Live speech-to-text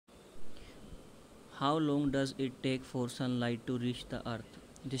How long does it take for sunlight to reach the earth?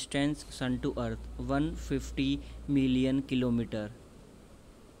 Distance sun to earth 150 million kilometer.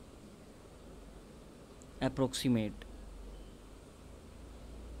 Approximate.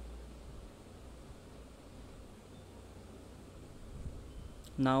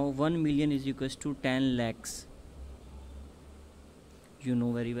 Now 1 million is equals to 10 lakhs. You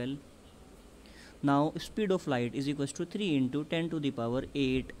know very well. Now speed of light is equals to 3 into 10 to the power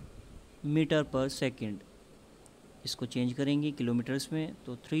 8 metre पर second. इसको change करेंगे kilometres में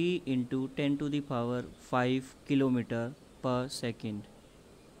तो 3 into 10 to the power 5 kilometre पर second.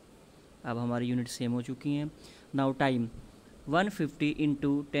 अब हमारी unit same हो चुकी हैं. Now time 150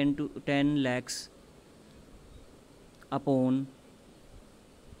 into 10 lakhs upon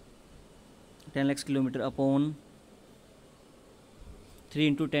 10 lakhs kilometer upon 3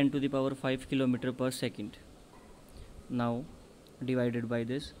 into 10 to the power 5 kilometer per second. Now divided by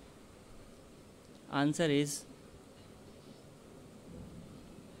this, answer is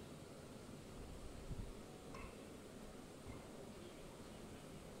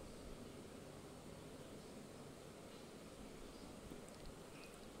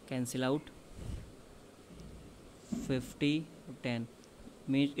cancel out 50 10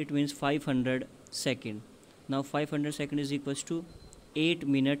 means it means 500 second. Now 500 second is equals to 8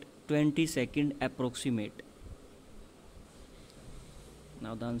 minute 20 second approximate.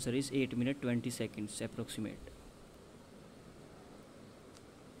 Now the answer is 8 minute 20 seconds approximate.